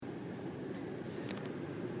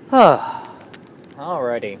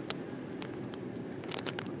Alrighty.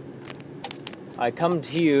 I come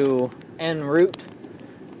to you en route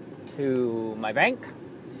to my bank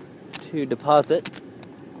to deposit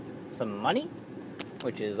some money,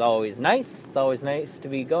 which is always nice. It's always nice to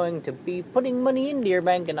be putting money into your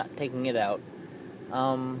bank and not taking it out.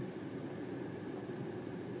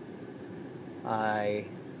 I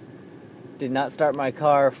did not start my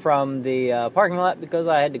car from the parking lot because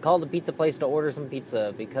I had to call the pizza place to order some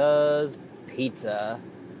pizza, because pizza,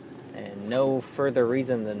 and no further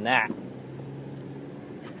reason than that.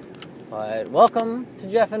 But welcome to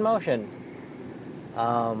Jeff in Motion.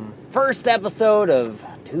 First episode of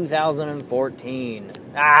 2014.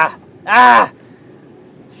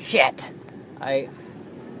 Shit. I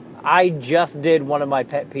just did one of my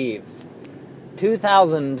pet peeves.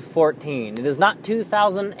 2014. It is not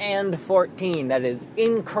 2014. That is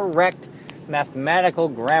incorrect mathematical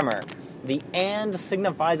grammar. The and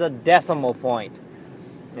signifies a decimal point.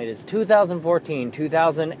 It is 2014.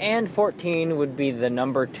 2014 would be the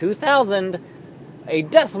number 2000, a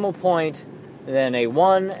decimal point, then a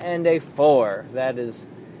 1 and a 4. That is...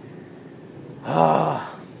 Damn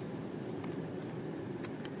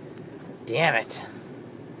it.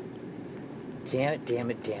 Damn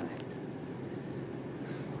it.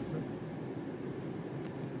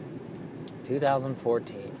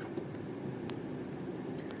 2014.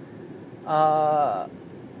 I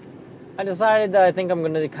decided that I think I'm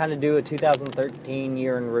going to kind of do a 2013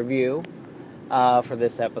 year in review for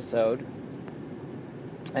this episode.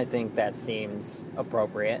 I think that seems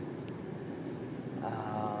appropriate.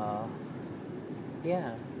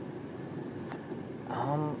 Yeah.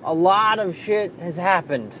 A lot of shit has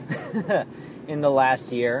happened in the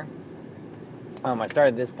last year. I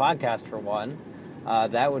started this podcast for one.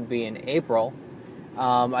 That would be in April.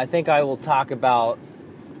 I think I will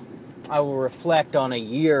reflect on a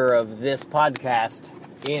year of this podcast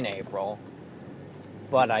in April.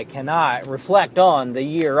 But I cannot reflect on the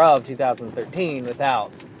year of 2013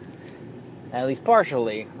 without at least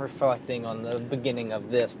partially reflecting on the beginning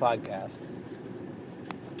of this podcast.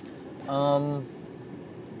 God,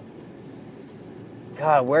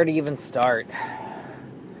 where to even start?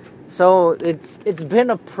 So, it's been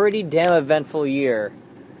a pretty damn eventful year.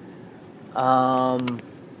 A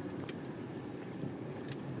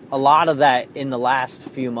lot of that in the last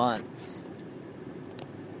few months.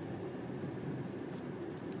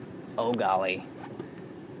 Oh, golly.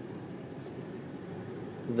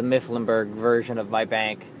 The Mifflinburg version of my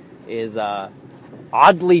bank is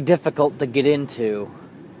oddly difficult to get into.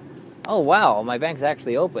 Oh, wow, my bank's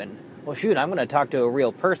actually open. Well, shoot, I'm going to talk to a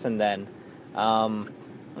real person then. I'm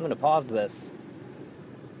going to pause this.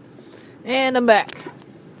 And I'm back.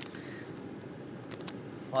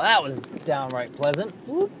 Well, that was downright pleasant.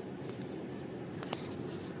 Whoop.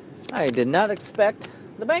 I did not expect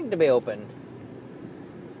the bank to be open.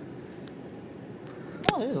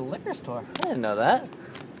 Oh, there's a liquor store. I didn't know that.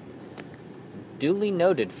 Duly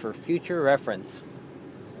noted for future reference.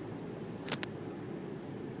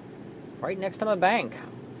 Right next to my bank.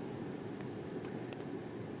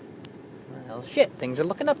 Well, shit, things are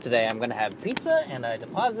looking up today. I'm going to have pizza, and I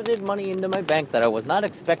deposited money into my bank that I was not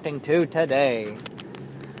expecting to today.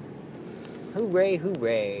 Hooray,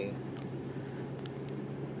 hooray.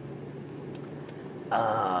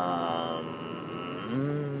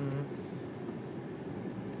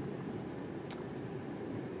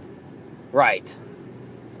 Right.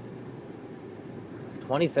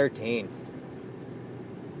 2013.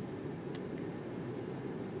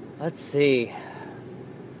 Let's see.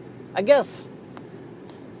 I guess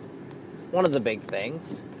one of the big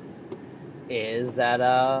things is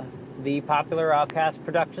that the Popular Outcast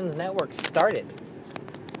Productions Network started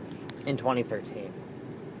in 2013.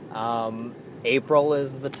 April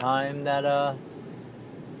is the time that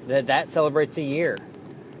celebrates a year.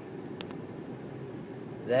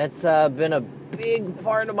 That's been a big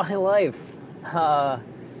part of my life.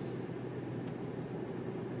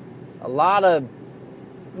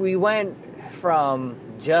 We went from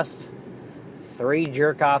just 3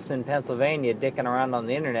 jerk-offs in Pennsylvania dicking around on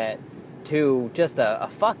the internet to just a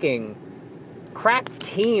fucking crack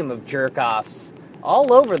team of jerk-offs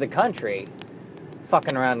all over the country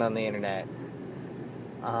fucking around on the internet.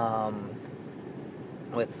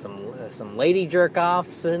 With some lady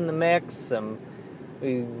jerk-offs in the mix.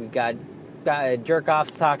 We got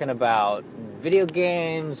jerk-offs talking about video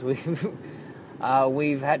games.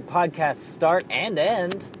 We've had podcasts start and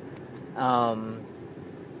end.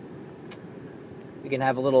 We can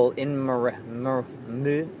have a little memorandum.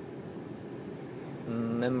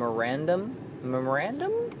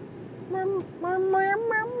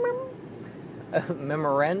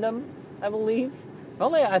 memorandum, I believe.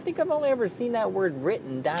 I think I've only ever seen that word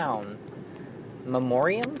written down.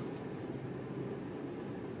 Memoriam?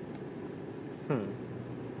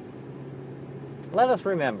 Let us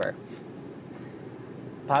remember.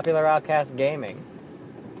 Popular Outcast Gaming,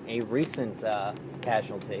 a recent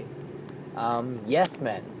casualty. Yes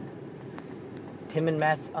Men. Tim and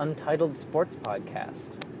Matt's Untitled Sports Podcast.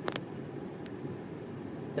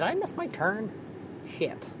 Did I miss my turn?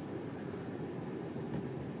 Shit.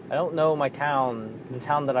 I don't know the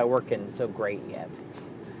town that I work in so great yet.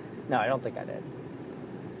 No, I don't think I did.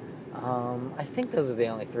 I think those are the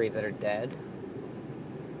only 3 that are dead.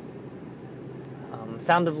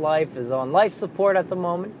 Sound of Life is on life support at the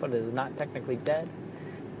moment, but is not technically dead.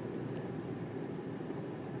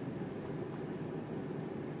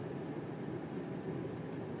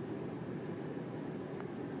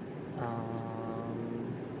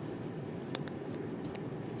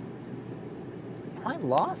 Am I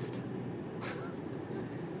lost?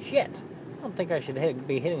 Shit. I don't think I should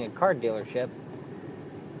be hitting a car dealership.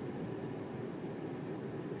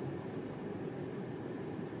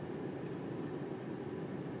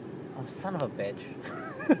 Oh, son of a bitch.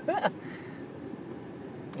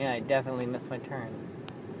 Yeah, I definitely missed my turn.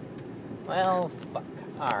 Well, fuck.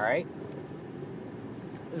 Alright.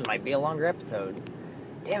 This might be a longer episode.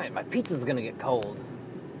 Damn it, my pizza's gonna get cold.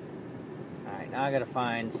 Alright, now I gotta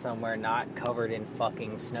find somewhere not covered in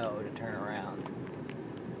fucking snow to turn around.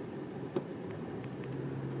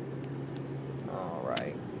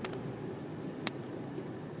 Alright.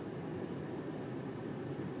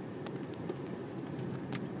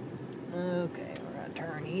 Okay, we're gonna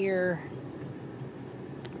turn here.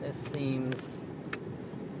 This seems...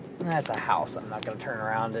 That's a house. I'm not gonna turn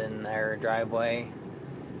around in their driveway.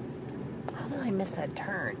 How did I miss that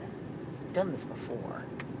turn? I've done this before.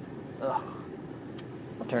 Ugh.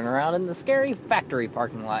 I'll turn around in the scary factory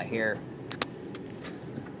parking lot here.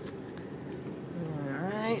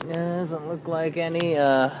 Alright, doesn't look like any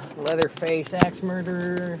Leatherface axe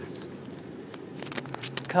murderers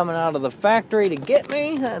coming out of the factory to get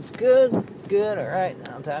me. That's good. That's good. Alright,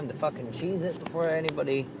 now time to fucking cheese it before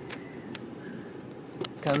anybody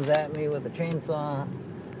comes at me with a chainsaw.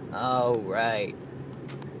 Alright.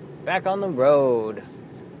 Back on the road.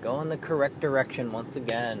 Going the correct direction once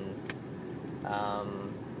again.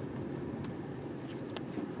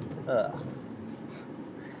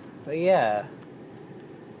 But yeah.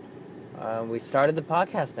 We started the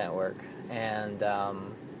podcast network. And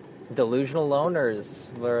Delusional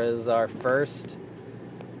Loners was our first...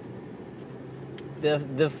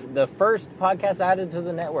 The first podcast added to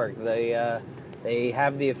the network. They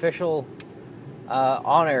have the official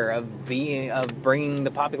honor of bringing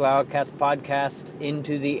the Popular Outcast podcast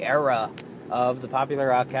into the era of the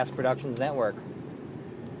Popular Outcast Productions Network.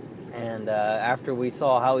 And after we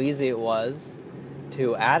saw how easy it was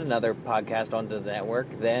to add another podcast onto the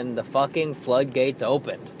network, then the fucking floodgates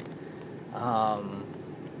opened.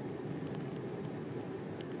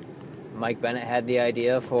 Mike Bennett had the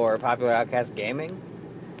idea for Popular Outcast Gaming,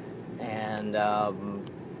 and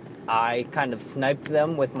I kind of sniped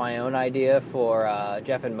them with my own idea for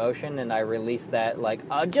Jeff in Motion, and I released that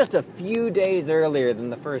just a few days earlier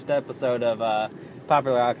than the first episode of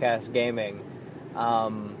Popular Outcast Gaming.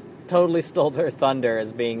 Totally stole their thunder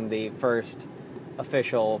as being the first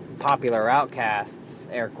official Popular Outcasts,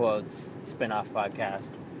 air quotes, spin-off podcast.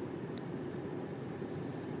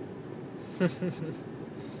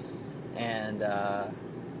 And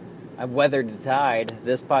I've weathered the tide.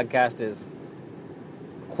 This podcast is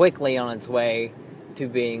quickly on its way to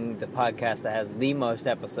being the podcast that has the most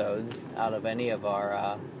episodes out of any of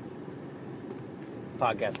our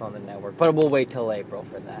podcasts on the network. But we'll wait till April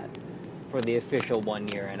for that, for the official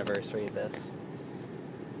 1-year anniversary of this.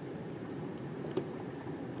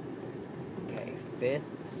 Okay,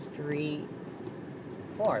 5th Street,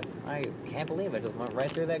 4th. I can't believe I just went right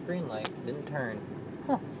through that green light. Didn't turn.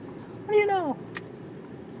 Huh. What do you know?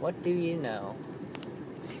 What do you know?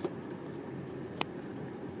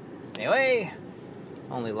 Anyway,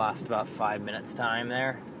 only lost about 5 minutes time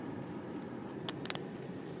there.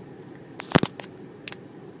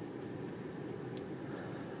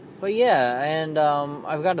 But yeah, and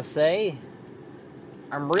I've got to say,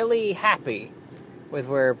 I'm really happy with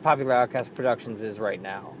where Popular Outcast Productions is right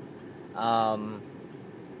now. I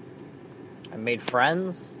made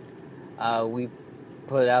friends. We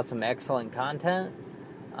put out some excellent content.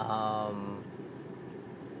 Not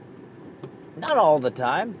all the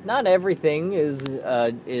time. Not everything is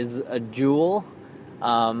a jewel.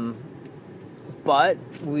 But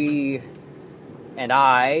we and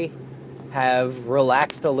I have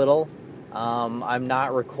relaxed a little I'm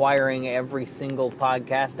not requiring every single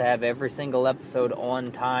podcast to have every single episode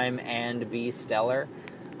on time and be stellar.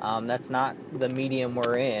 That's not the medium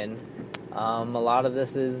we're in. A lot of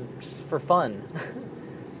this is just for fun.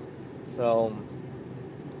 So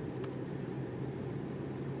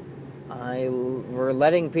we're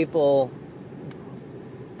letting people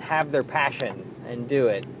have their passion and do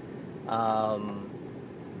it.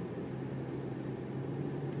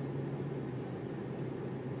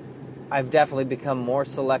 I've definitely become more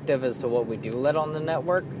selective as to what we do let on the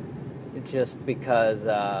network, just because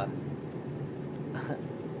I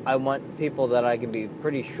want people that I can be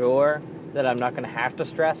pretty sure that I'm not going to have to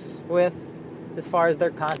stress with as far as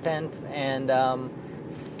their content and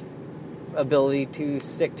ability to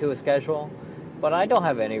stick to a schedule. But I don't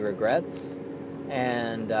have any regrets.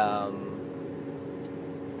 And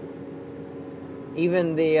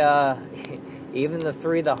even the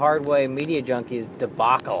Three the Hard Way Media Junkies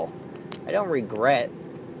debacle, I don't regret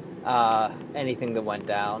anything that went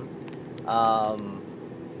down.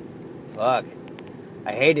 Fuck.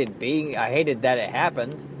 I hated that it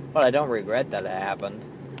happened, but I don't regret that it happened.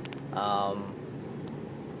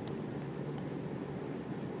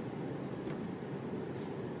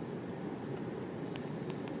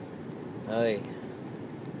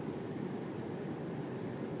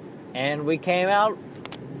 And we came out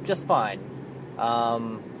just fine.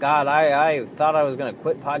 God, I thought I was going to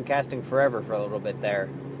quit podcasting forever for a little bit there.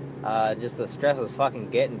 Just the stress was fucking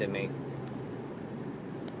getting to me.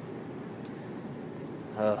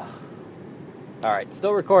 Alright,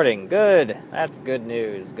 still recording. Good. That's good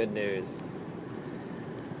news. Good news.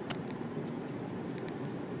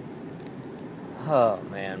 Oh,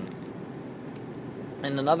 man.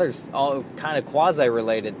 And another kind of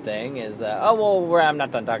quasi-related thing is... I'm not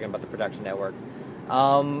done talking about the production network.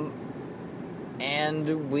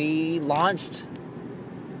 And we launched...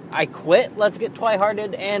 I quit Let's Get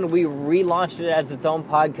Twi-Hearted, and we relaunched it as its own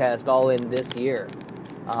podcast all in this year.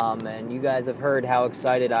 And you guys have heard how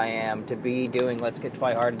excited I am to be doing Let's Get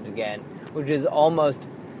Twi-Hearted again, which is almost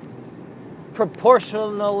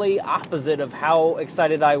proportionally opposite of how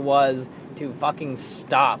excited I was to fucking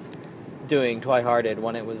stop doing Twi-Hearted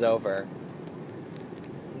when it was over.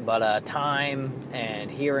 But time and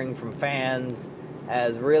hearing from fans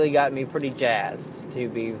has really got me pretty jazzed to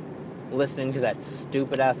be listening to that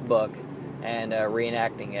stupid-ass book and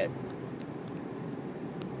reenacting it.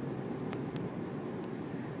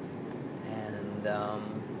 And,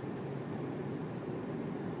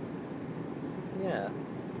 yeah. In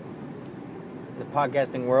the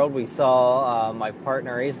podcasting world, we saw, my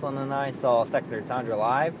partner Aislinn and I saw Sex Nerd Sandra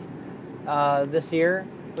live this year,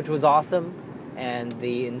 which was awesome. And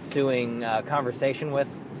the ensuing conversation with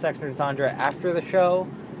Sex Nerd Sandra after the show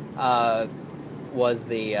was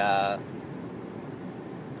the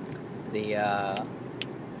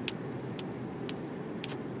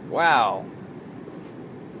wow.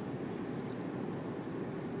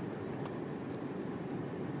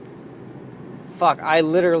 Fuck, I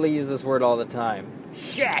literally use this word all the time.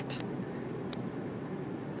 Shit!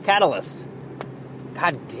 Catalyst.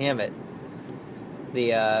 God damn it.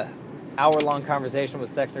 The hour-long conversation with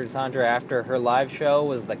Sex Nerd Sandra after her live show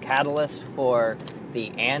was the catalyst for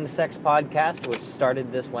the And Sex podcast, which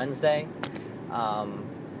started this Wednesday. So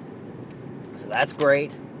that's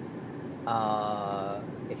great.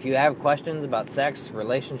 If you have questions about sex,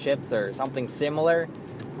 relationships, or something similar,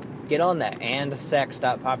 get on that,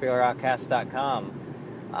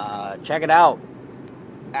 andsex.popularoutcast.com. Check it out.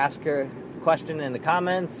 Ask a question in the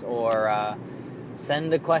comments, or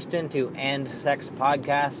send a question to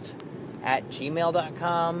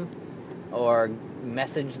andsexpodcast@gmail.com, or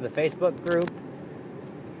message the Facebook group,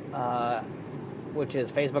 which is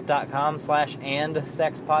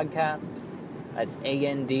facebook.com/andsexpodcast. That's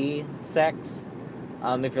AND sex.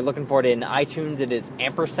 If you're looking for it in iTunes, it is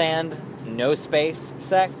ampersand, no space,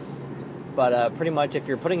 sex. But pretty much if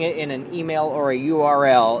you're putting it in an email or a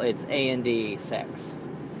URL, it's AND sex.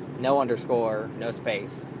 No underscore, no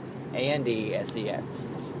space. ANDSEX.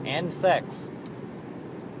 And sex.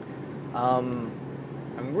 I'm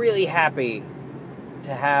really happy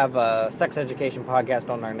to have a sex education podcast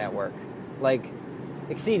on our network. Like,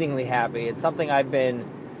 exceedingly happy. It's something I've been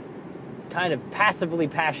kind of passively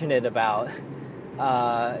passionate about.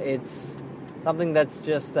 It's something that's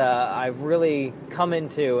just I've really come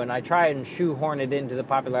into, and I try and shoehorn it into the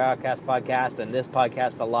Popular Outcast podcast and this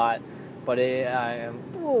podcast a lot, but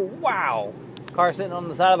wow, car sitting on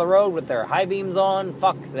the side of the road with their high beams on,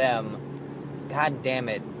 fuck them. God damn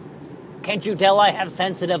it. Can't you tell I have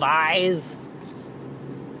sensitive eyes?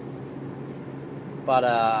 But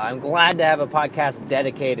I'm glad to have a podcast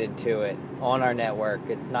dedicated to it. on our network.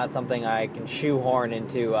 It's not something I can shoehorn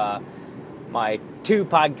into my 2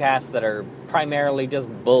 podcasts that are primarily just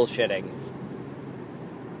bullshitting.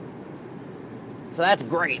 So that's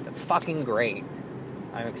great. That's fucking great.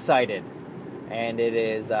 I'm excited. And it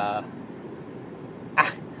is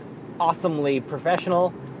awesomely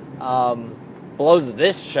professional. Blows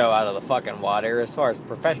this show out of the fucking water as far as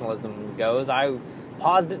professionalism goes. I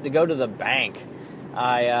paused it to go to the bank.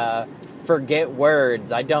 I forget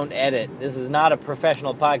words. I don't edit. This is not a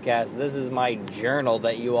professional podcast. This is my journal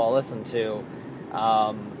that you all listen to.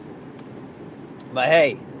 But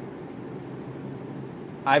hey,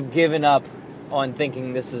 I've given up on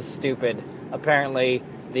thinking this is stupid. Apparently,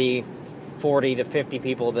 the 40 to 50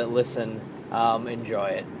 people that listen enjoy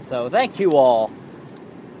it. So thank you all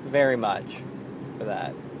very much for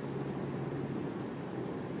that.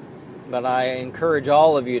 But I encourage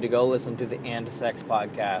all of you to go listen to the And Sex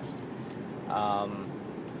podcast.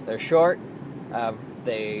 They're short.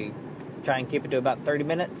 They try and keep it to about 30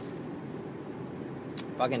 minutes.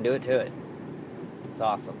 Fucking do it to it. It's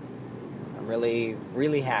awesome. I'm really,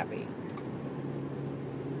 really happy.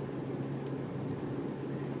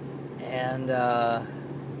 And,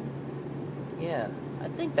 yeah, I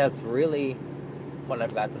think that's really what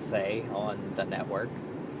I've got to say on the network.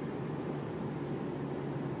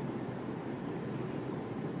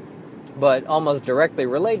 But almost directly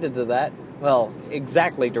related to that, well,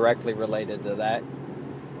 exactly directly related to that,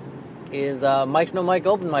 is Mike's No Mike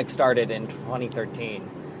Open Mic started in 2013,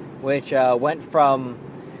 which went from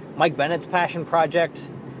Mike Bennett's passion project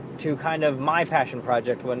to kind of my passion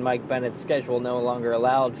project when Mike Bennett's schedule no longer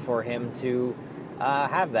allowed for him to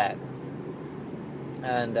have that.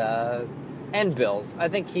 And Bill's. I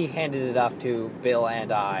think he handed it off to Bill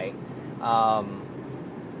and I.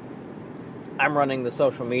 I'm running the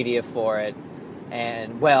social media for it,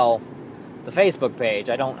 and, well, the Facebook page.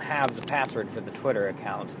 I don't have the password for the Twitter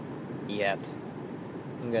account yet.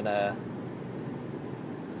 I'm gonna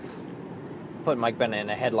put Mike Bennett in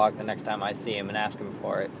a headlock the next time I see him and ask him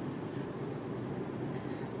for it.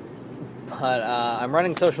 But I'm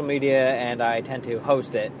running social media, and I tend to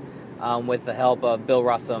host it with the help of Bill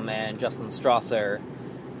Russum and Justin Strasser.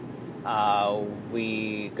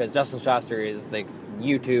 Because Justin Strasser is the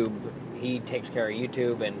YouTube, he takes care of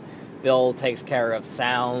YouTube, and Bill takes care of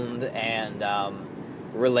sound and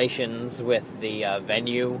relations with the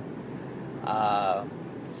venue.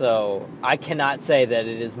 So I cannot say that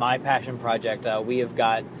it is my passion project. We have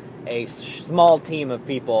got a small team of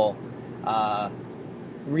people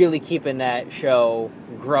really keeping that show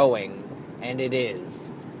growing, and it is.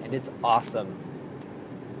 And it's awesome.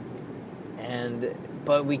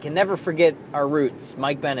 But we can never forget our roots.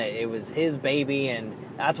 Mike Bennett, it was his baby, and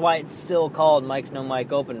that's why it's still called Mike's No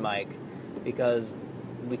Mike Open Mic, because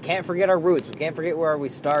we can't forget our roots. We can't forget where we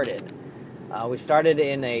started. We started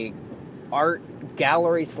in a art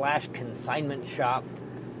gallery / consignment shop,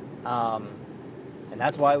 and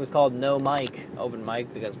that's why it was called No Mic Open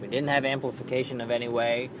Mic, because we didn't have amplification of any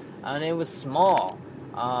way, and it was small,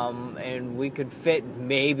 and we could fit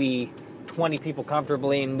maybe 20 people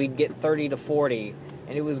comfortably, and we'd get 30 to 40,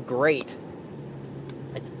 and it was great.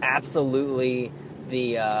 It's absolutely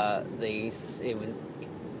it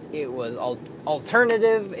was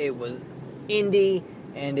alternative, it was indie,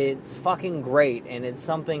 and it's fucking great, and it's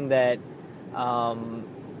something that I'm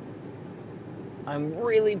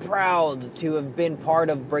really proud to have been part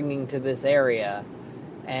of bringing to this area.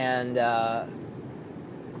 And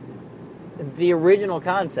the original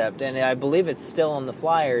concept, and I believe it's still on the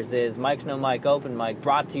flyers, is Mike's No Mike Open Mic,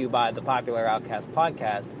 brought to you by the Popular Outcast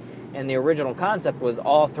podcast. And the original concept was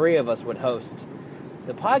all 3 of us would host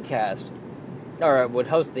the podcast, or would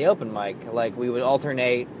host the open mic. Like, we would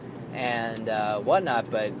alternate and whatnot.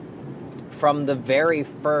 But from the very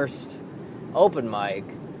first open mic,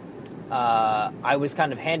 I was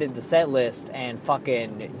kind of handed the set list and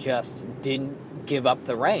fucking just didn't give up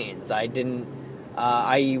the reins. I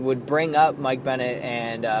would bring up Mike Bennett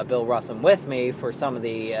and Bill Russum with me for some of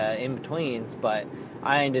the in-betweens, but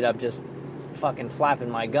I ended up just fucking flapping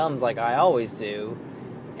my gums like I always do,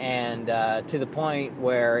 and to the point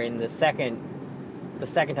where in the second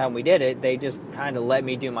time we did it, they just kind of let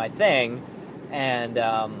me do my thing, and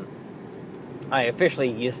I officially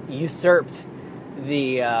usurped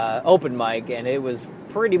the open mic, and it was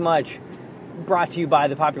pretty much brought to you by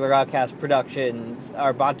the Popular Outcast Productions,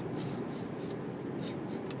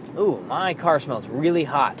 Ooh, my car smells really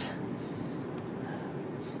hot.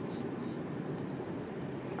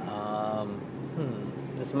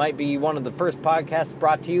 This might be one of the first podcasts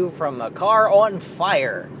brought to you from a car on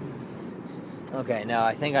fire. Okay, now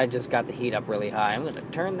I think I just got the heat up really high. I'm going to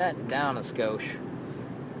turn that down a skosh.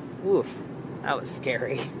 Oof. That was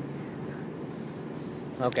scary.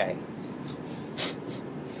 Okay.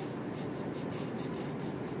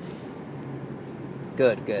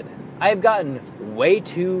 Good. I've gotten way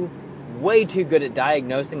too good at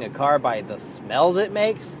diagnosing a car by the smells it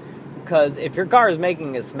makes. Because if your car is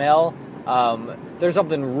making a smell, there's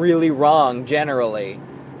something really wrong generally.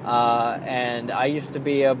 And I used to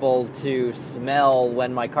be able to smell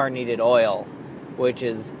when my car needed oil, which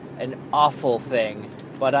is an awful thing.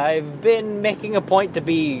 But I've been making a point to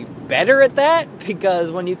be better at that,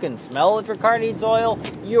 because when you can smell if your car needs oil,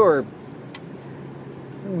 you're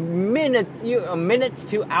minutes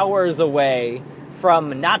to hours away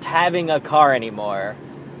from not having a car anymore.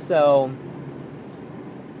 So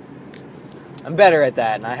I'm better at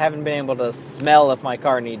that, and I haven't been able to smell if my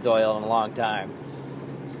car needs oil in a long time.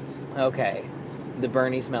 Okay, the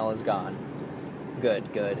Bernie smell is gone.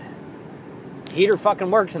 Good. Heater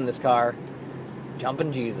fucking works in this car.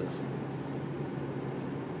 Jumping Jesus.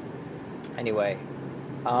 Anyway,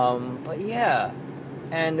 but yeah,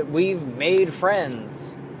 and we've made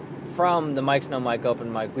friends from the Mike's No Mike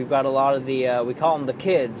open mic. We've got a lot of the, we call them the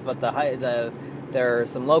kids, but there are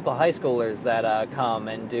some local high schoolers that come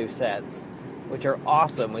and do sets, which are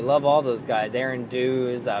awesome. We love all those guys. Aaron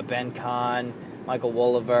Dews, Ben Kahn, Michael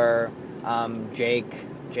Wolliver, Jake.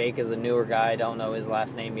 Jake is a newer guy. I don't know his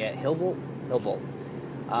last name yet. Hilbolt.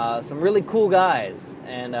 Some really cool guys,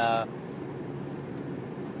 and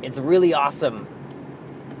it's really awesome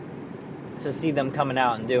to see them coming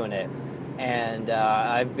out and doing it. And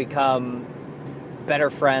I've become better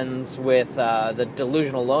friends with the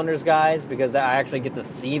Delusional Loners guys, because I actually get to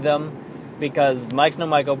see them, because Mike's No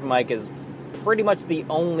Mike open mic is pretty much the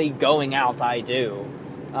only going out I do.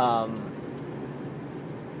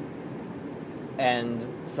 And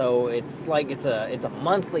so it's like it's a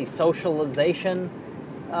monthly socialization,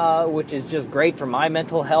 which is just great for my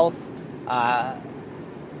mental health.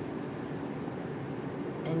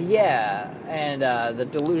 And the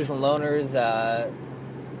Delusional Loners,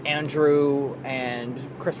 Andrew and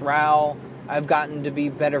Chris Rao, I've gotten to be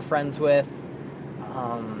better friends with.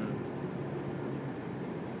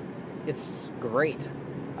 It's great.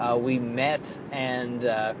 We met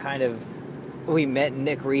we met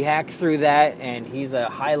Nick Rehack through that, and he's a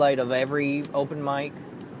highlight of every open mic.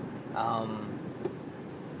 And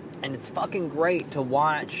it's fucking great to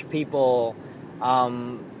watch people,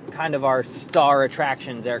 kind of our star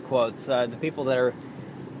attractions, air quotes, the people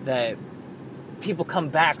that people come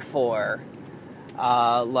back for,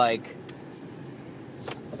 like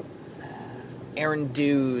Aaron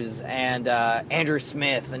Dews and Andrew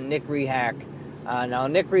Smith and Nick Rehack. Now,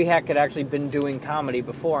 Nick Rehack had actually been doing comedy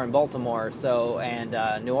before in Baltimore,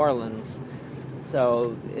 and New Orleans,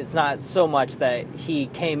 so it's not so much that he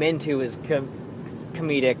came into his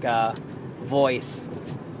comedic voice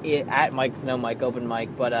at Mike No Mike open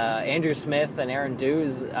mic, but Andrew Smith and Aaron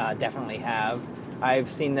Dews definitely have.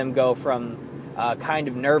 I've seen them go from kind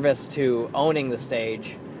of nervous to owning the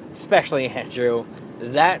stage, especially Andrew.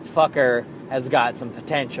 That fucker has got some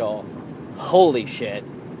potential. Holy shit.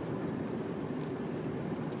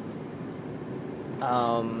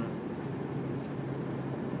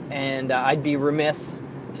 And I'd be remiss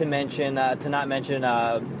to not mention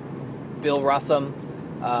Bill Russum.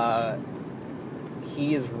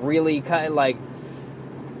 He is really kind of like,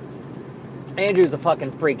 Andrew's a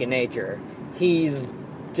fucking freak of nature. He's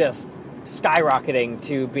just skyrocketing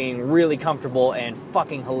to being really comfortable and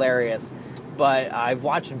fucking hilarious. But I've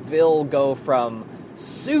watched Bill go from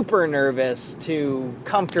super nervous to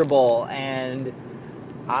comfortable, and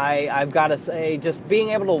I've got to say, just being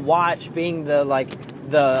able to watch, being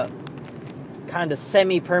the kind of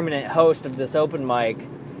semi-permanent host of this open mic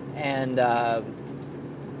and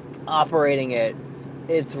operating it,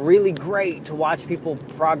 it's really great to watch people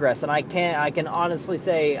progress. And I can honestly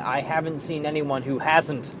say I haven't seen anyone who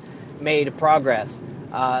hasn't made progress.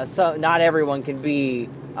 So not everyone can be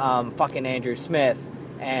fucking Andrew Smith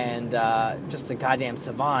and just a goddamn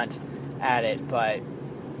savant at it, but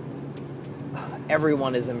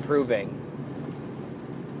everyone is improving,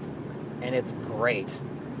 and it's great.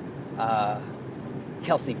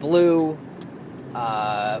 Kelsey Blue,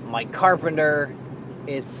 Mike Carpenter,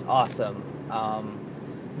 it's awesome.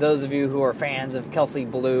 Those of you who are fans of Kelsey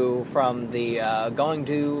Blue from the going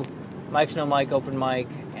to Mike's No Mike open mic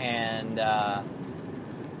and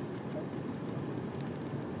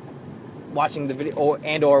watching the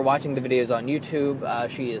video or watching the videos on YouTube,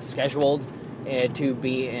 she is scheduled to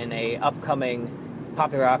be in a upcoming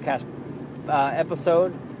Popular Outcast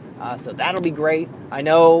episode, so that'll be great. I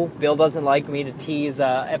know Bill doesn't like me to tease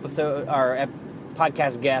episode or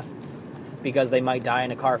podcast guests because they might die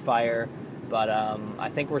in a car fire, But I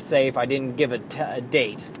think we're safe. I didn't give a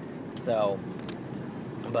date. So,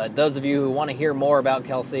 but those of you who want to hear more about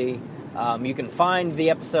Kelsey, you can find the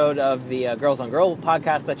episode of the Girls on Girls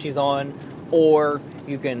podcast that she's on, or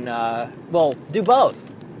you can, do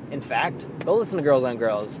both. In fact, go listen to Girls on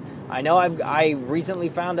Girls. I know I recently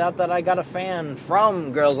found out that I got a fan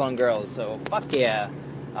from Girls on Girls, so fuck yeah.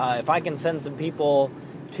 If I can send some people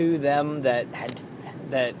to them that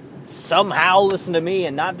somehow listen to me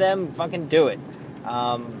and not them, fucking do it.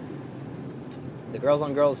 The Girls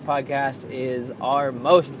on Girls podcast is our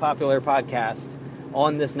most popular podcast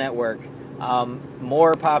on this network.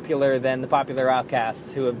 More popular than the Popular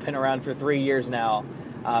Outcasts, who have been around for 3 years now.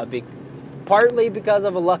 Partly because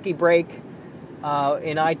of a lucky break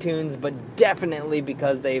in iTunes, but definitely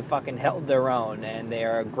because they fucking held their own, and they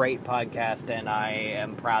are a great podcast, and I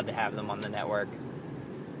am proud to have them on the network.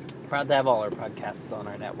 Proud to have all our podcasts on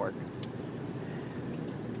our network.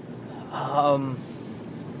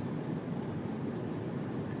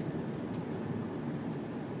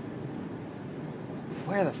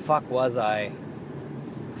 Where the fuck was I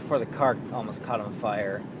before the car almost caught on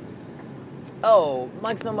fire? Oh,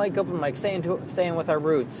 Mike's No Mike, open mic, staying with our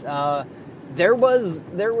roots. There was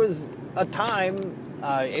a time,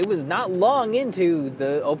 it was not long into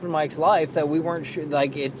the open mic's life that we weren't sure,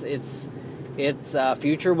 like, its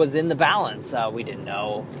future was in the balance. We didn't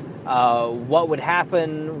know what would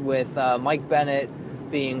happen with Mike Bennett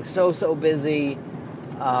being so busy,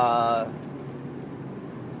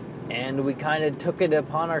 and we kind of took it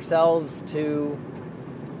upon ourselves to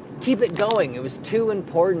keep it going. It was too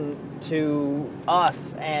important to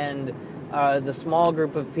us and the small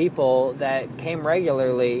group of people that came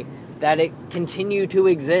regularly that it continue to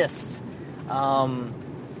exist. And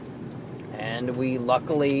we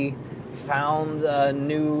luckily found a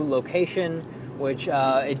new location, which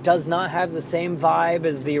it does not have the same vibe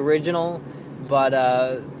as the original,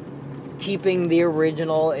 but keeping the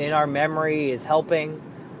original in our memory is helping.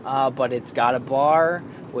 But it's got a bar,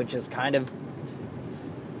 which is kind of,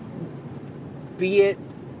 be it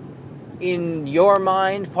in your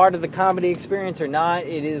mind part of the comedy experience or not,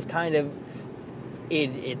 it is kind of,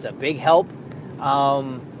 it's a big help. A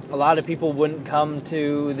lot of people wouldn't come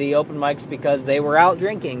to the open mics because they were out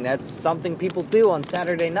drinking. That's something people do on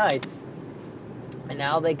Saturday nights. And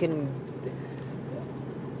now they can,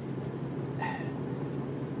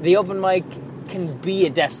 the open mic can be a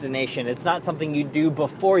destination. It's not something you do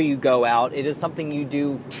before you go out. It is something you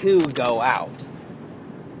do to go out.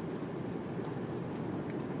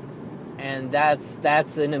 And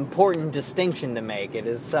that's an important distinction to make. It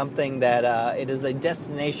is something that, it is a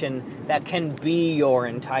destination that can be your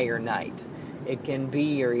entire night. It can be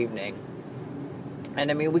your evening.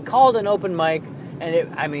 And I mean, we call it an open mic,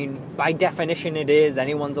 and by definition it is.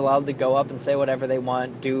 Anyone's allowed to go up and say whatever they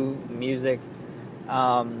want, do music.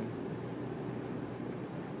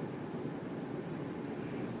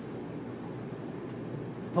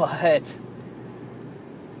 But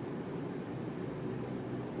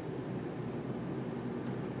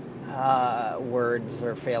words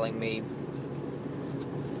are failing me.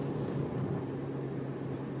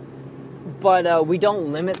 But we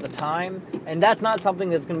don't limit the time, and that's not something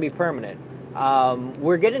that's going to be permanent.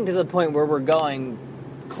 We're getting to the point where we're going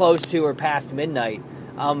close to or past midnight.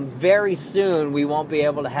 Very soon, we won't be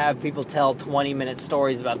able to have people tell 20-minute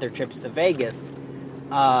stories about their trips to Vegas.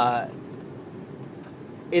 We're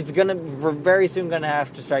very soon going to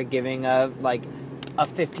have to start giving a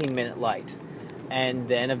 15-minute light. And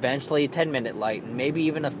then eventually a 10-minute light, and maybe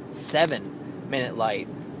even a 7-minute light.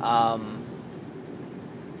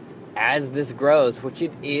 As this grows, which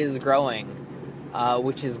it is growing,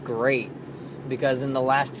 which is great. Because in the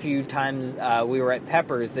last few times we were at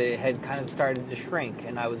Pepper's, it had kind of started to shrink,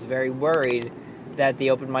 and I was very worried that the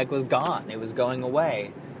open mic was gone. It was going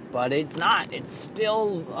away. But it's not. It's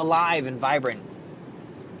still alive and vibrant.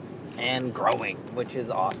 And growing, which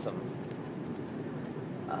is awesome.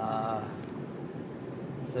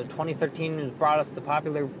 So 2013 has brought us the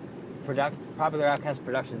Popular Outcast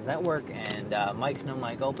Productions Network, and Mike's No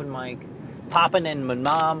Mike Open Mic, Poppin' and my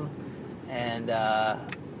mom, and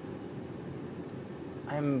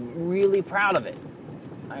I'm really proud of it.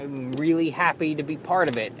 I'm really happy to be part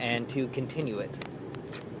of it and to continue it.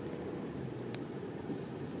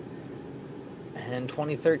 And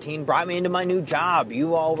 2013 brought me into my new job.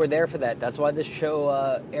 You all were there for that. That's why this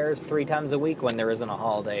show airs 3 times a week when there isn't a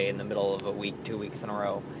holiday in the middle of a week, 2 weeks in a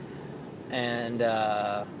row. And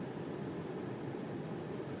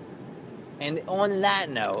on that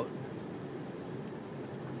note,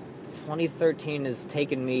 2013 has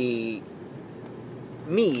taken me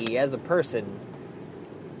as a person.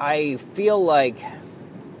 I feel like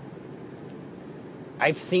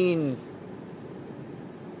I've seen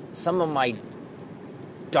some of my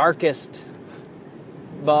darkest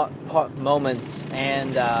moments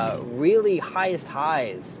and really highest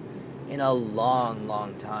highs in a long,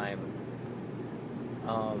 long time.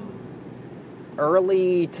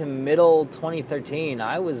 Early to middle 2013,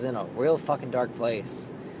 I was in a real fucking dark place.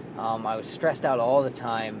 I was stressed out all the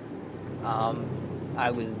time. I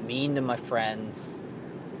was mean to my friends.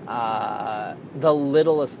 The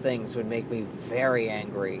littlest things would make me very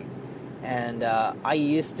angry. And I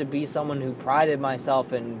used to be someone who prided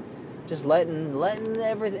myself in just letting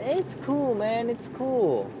everything... It's cool, man. It's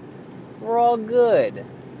cool. We're all good.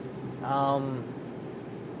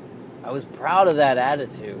 I was proud of that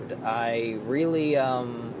attitude. I really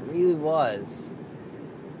was.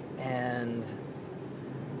 And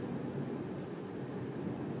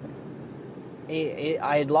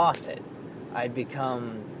I had lost it. I'd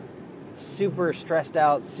become super stressed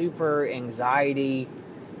out, super anxiety.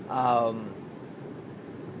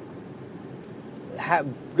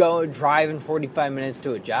 Driving 45 minutes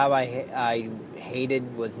to a job I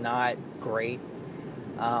hated was not great.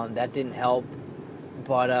 That didn't help.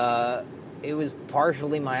 But it was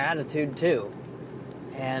partially my attitude too.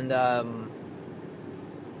 And then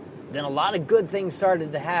a lot of good things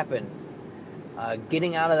started to happen.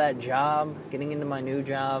 Getting out of that job, getting into my new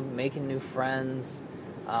job, making new friends,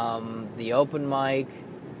 the open mic,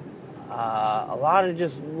 a lot of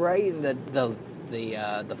just right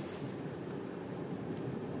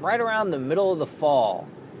right around the middle of the fall,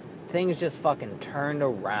 things just fucking turned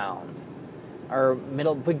around. Or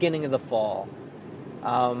beginning of the fall.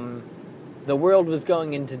 The world was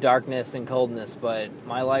going into darkness and coldness, but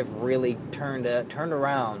my life really turned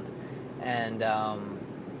around, and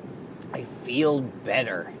I feel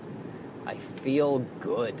better. I feel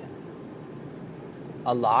good.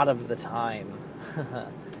 A lot of the time.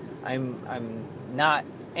 I'm not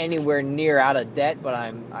anywhere near out of debt, but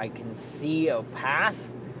I can see a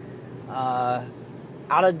path out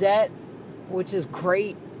of debt, which is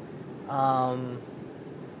great.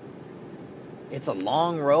 It's a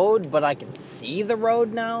long road, but I can see the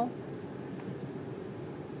road now.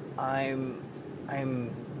 I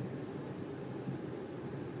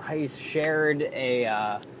shared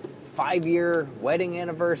a 5-year wedding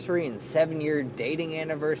anniversary and 7-year dating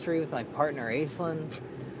anniversary with my partner Aislinn.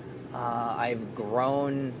 I've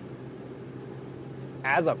grown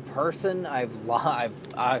as a person. I've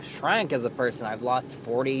shrank as a person. I've lost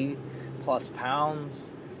 40 plus pounds.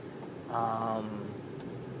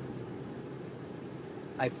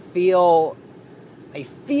 I feel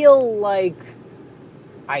like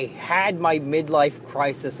I had my midlife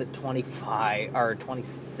crisis at 25 or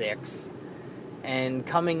 26, and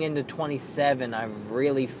coming into 27, I'm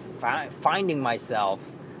really finding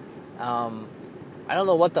myself. I don't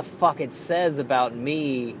know what the fuck it says about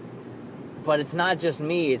me, but it's not just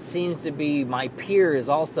me. It seems to be my peers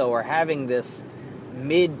also are having this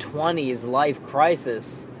mid-20s life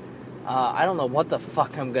crisis. I don't know what the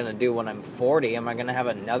fuck I'm gonna do when I'm 40. Am I gonna have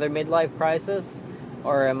another midlife crisis?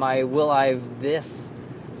 Or will I have this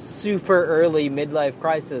super early midlife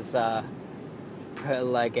crisis,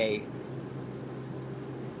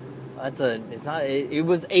 it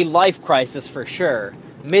was a life crisis for sure.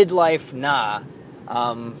 Midlife, nah.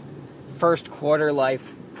 First quarter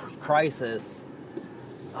life crisis.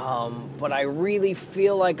 But I really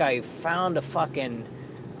feel like I found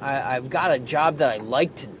I've got a job that I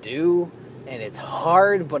like to do, and it's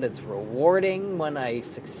hard, but it's rewarding when I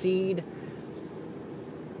succeed.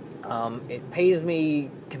 It pays me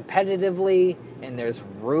competitively, and there's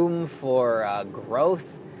room for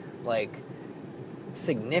growth, like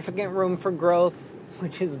significant room for growth,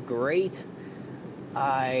 which is great.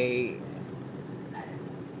 I'm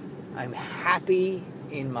happy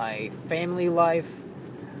in my family life.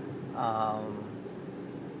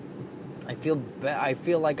 I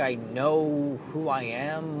feel like I know who I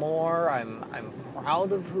am more. I'm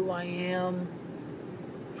proud of who I am.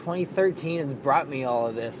 2013 has brought me all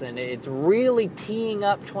of this, and it's really teeing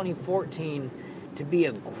up 2014 to be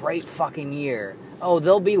a great fucking year. Oh,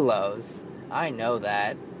 there'll be lows. I know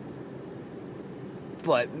that.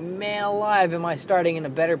 But man alive, am I starting in a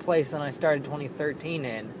better place than I started 2013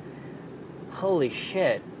 in. Holy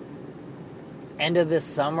shit. End of this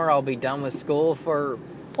summer, I'll be done with school for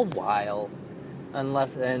a while,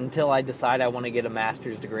 until I decide I want to get a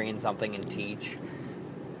master's degree in something and teach.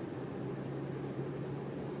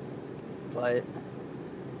 But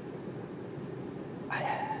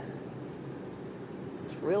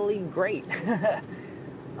it's really great.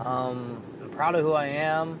 I'm proud of who I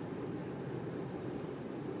am.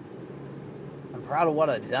 I'm proud of what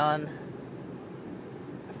I've done.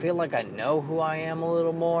 I feel like I know who I am a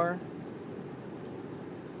little more.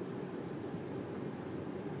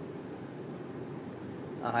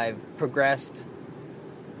 I've progressed.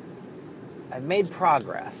 I've made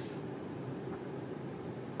progress.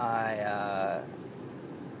 I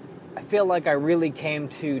feel like I really came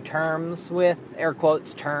to terms with, air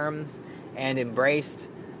quotes, terms, and embraced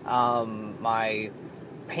my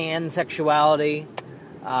pansexuality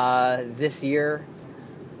this year.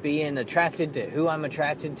 Being attracted to who I'm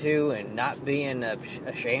attracted to and not being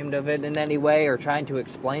ashamed of it in any way or trying to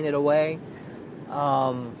explain it away.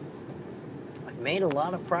 I've made a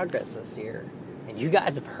lot of progress this year, and you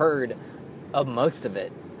guys have heard of most of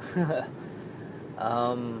it.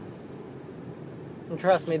 And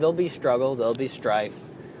trust me, there'll be struggle, there'll be strife.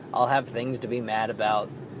 I'll have things to be mad about,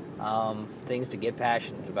 things to get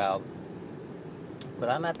passionate about. But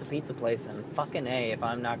I'm at the pizza place, and fucking A, if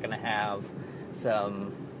I'm not going to have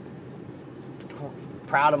some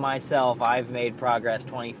proud of myself, I've made progress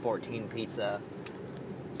 2014 pizza,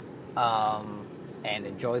 and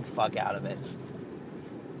enjoy the fuck out of it.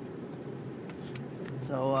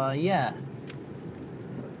 So, yeah.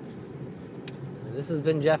 This has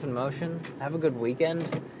been Jeff in Motion. Have a good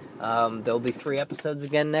weekend. There'll be 3 episodes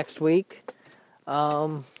again next week.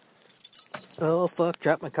 Oh, fuck.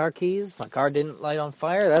 Dropped my car keys. My car didn't light on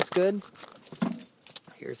fire. That's good.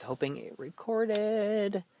 Here's hoping it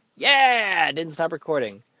recorded. Yeah! It didn't stop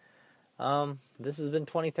recording. This has been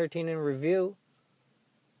 2013 in review.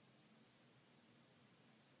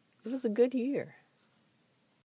 It was a good year.